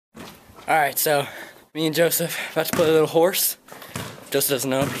Alright, so me and Joseph about to play a little horse. Joseph doesn't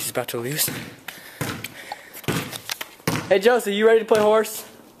know he's about to lose. Hey Joseph, you ready to play horse?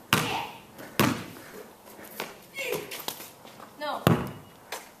 No.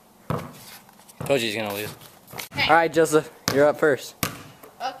 Told you he's gonna lose. Okay. Alright Joseph, you're up first.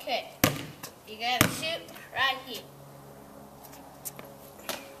 Okay. You gotta shoot right here.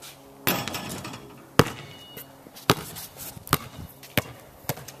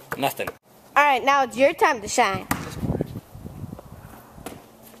 Nothing. Alright, now it's your time to shine.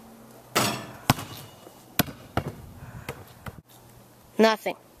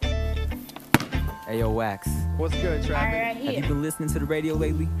 Nothing. Hey, yo, Wax. What's good, Travis? Alright, Have you here. been listening to the radio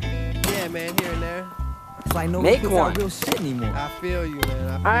lately? Yeah, man, here and there. It's like no Make puts one. out real shit anymore. I feel you,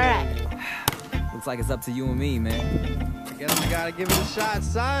 man. Alright. Looks like it's up to you and me, man. I guess we gotta give it a shot,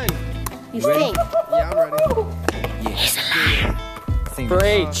 son. You stink. Yeah, I'm ready. Yeah. Sing For the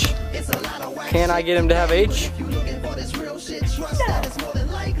H. Can I get him to have H?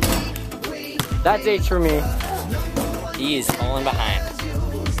 That's H for me. He is falling behind.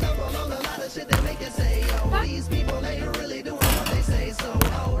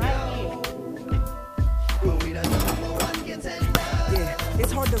 Yeah,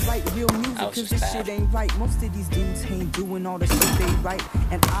 it's hard to write real music That was cause just this bad. shit ain't right. Most of these dudes ain't doing all the shit they write.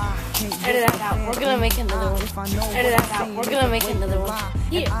 And I can't Edit that out. We're gonna make another one. Edit that out. We're gonna make another one.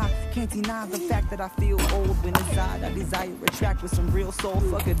 And Here. I can't deny the fact that I feel old when inside I desire a track with some real soul.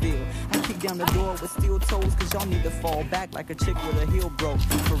 Fuck a deal. I kick down the door with steel toes cause y'all need to fall back like a chick with a heel broke.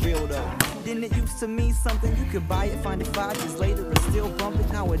 For real though. Didn't it used to mean something? You could buy it, find it 5 years later and still bump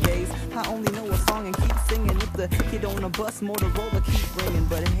it nowadays. I only know a song and keep singing. If the kid on the bus, Motorola keep ringing.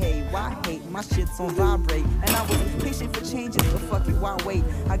 But hey, why hate? My shit's on vibrate. And I was patient for changes, but fuck you, why wait?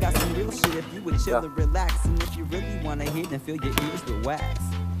 I got some real shit if you would chill and relax. And if you really wanna hear, then fill your ears with wax.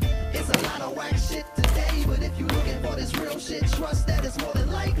 It's a lot of whack shit today, but if you're looking for this real shit, trust that it's more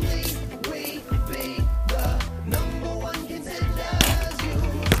than likely we be the #1 contenders.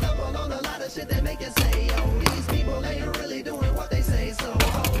 You stumble on a lot of shit that make you say, oh, these people ain't really doing what they say, so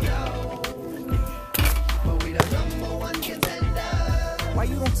oh no. But we the #1 contenders. Why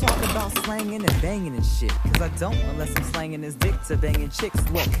you don't talk about slanging and banging and shit? Cause I don't unless I'm slanging his dick to banging chicks.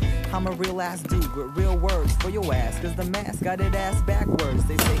 Look, I'm a real ass dude with real words for your ass. Cause the mask got it ass backwards.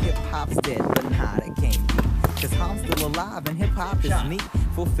 They say hip hop's dead, but nah, that can't be. Cause I'm still alive and hip hop is me.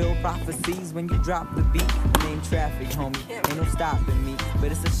 Fulfill prophecies when you drop the beat. Name traffic, homie, ain't no stopping me.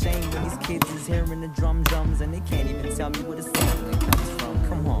 But it's a shame when these kids is hearing the drums and they can't even tell me where the sampling comes from.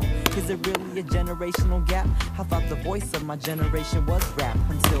 Come on, is it really a generational gap? I thought the voice of my generation was rap.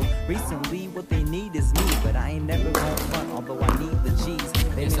 Until recently, what they need is me. But I ain't never gonna front, although I need the G's. They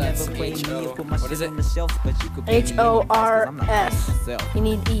may that's never play me H-O. or put my What shit is it? on the shelf, but you could play me in the house, 'cause I'm not playing H-O-R-S. myself. You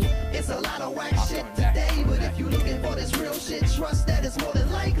need E. It's a lot of whack shit today, but if you're looking for this real shit, trust that it's more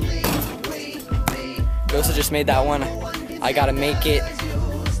than likely we be Joseph just made that one. I gotta make it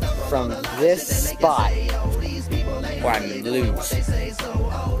from this spot or I lose.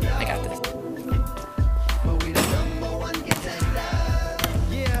 I got this.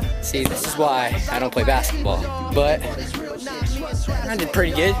 See, this is why I don't play basketball. But I did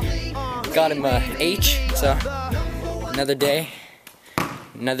pretty good. Got him a H, so another day,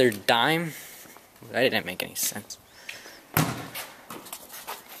 another dime. That didn't make any sense.